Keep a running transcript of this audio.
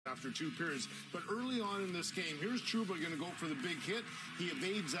after 2 periods. But early on in this game, here's Trouba going to go for the big hit. He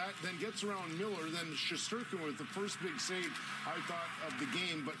evades that, then gets around Miller, then Shesterkin with the first big save, I thought, of the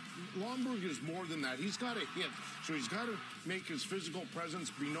game. But Lomberg is more than that. He's got to hit, so he's got to make his physical presence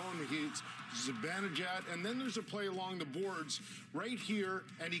be known that he's advantage at. And then there's a play along the boards right here,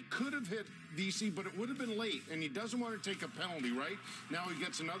 and he could have hit VC, but it would have been late, and he doesn't want to take a penalty, right? Now he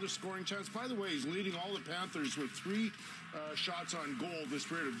gets another scoring chance. By the way, he's leading all the Panthers with 3 shots on goal this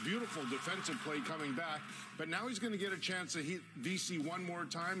period. A beautiful defensive play coming back, but now he's going to get a chance to hit VC one more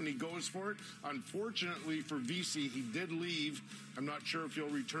time, and he goes for it. Unfortunately for VC, he did leave. I'm not sure if he'll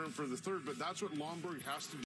return for the third, but that's what Lomberg has to do.